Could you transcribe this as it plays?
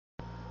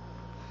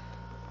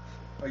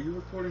Are you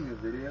recording a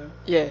video?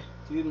 Yeah.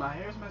 Dude, my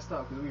hair's messed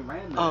up because we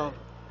ran today. Oh.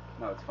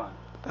 No, it's fine.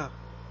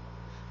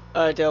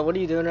 Alright, Dale, what are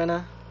you doing right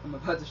now? I'm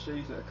about to show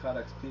you a COD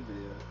XP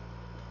video.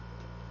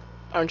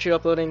 Aren't you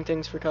uploading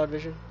things for COD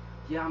Vision?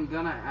 Yeah, I'm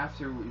gonna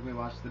after we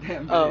watch the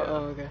damn Oh, video.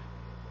 okay.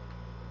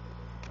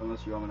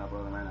 Unless you want me to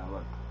upload them right now,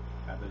 look.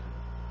 COD Vision.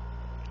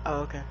 Oh,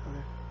 okay.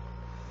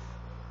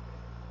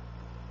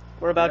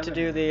 We're about to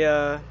do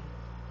the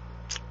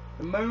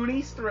Moon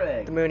Easter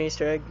egg. the moon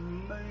Easter egg.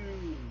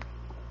 Moon.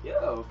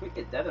 Yo, if we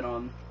get Devin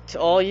on. To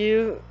all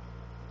you,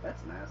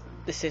 That's nasty.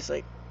 this is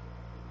like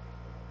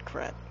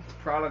crap.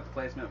 Product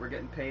placement. We're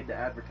getting paid to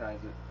advertise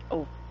it.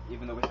 Oh.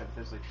 Even though we said it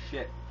tastes like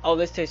shit. Oh,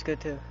 this tastes good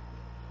too.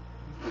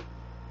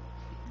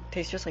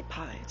 Tastes just like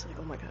pie. It's like,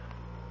 oh my god.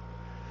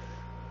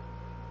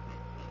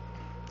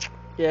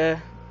 Yeah.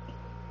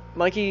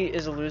 Mikey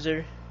is a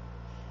loser.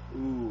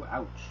 Ooh,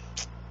 ouch.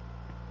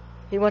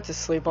 He went to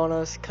sleep on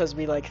us because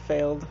we like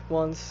failed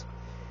once.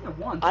 Yeah,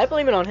 once. I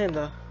blame it on him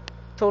though.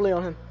 Totally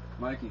on him.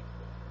 Mikey,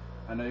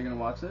 I know you're gonna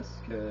watch this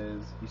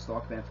because you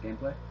stalk Vamps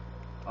gameplay.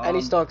 And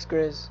he stalks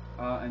Grizz.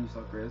 And you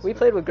stalk Grizz. We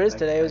played with Grizz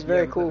today. It was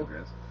very we played cool. with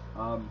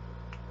Grizz.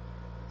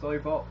 It's all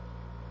your fault.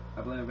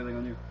 I blame everything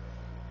on you.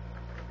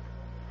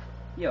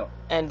 Yo.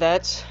 And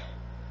that's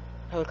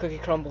how the cookie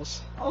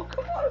crumbles. Oh,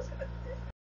 come on.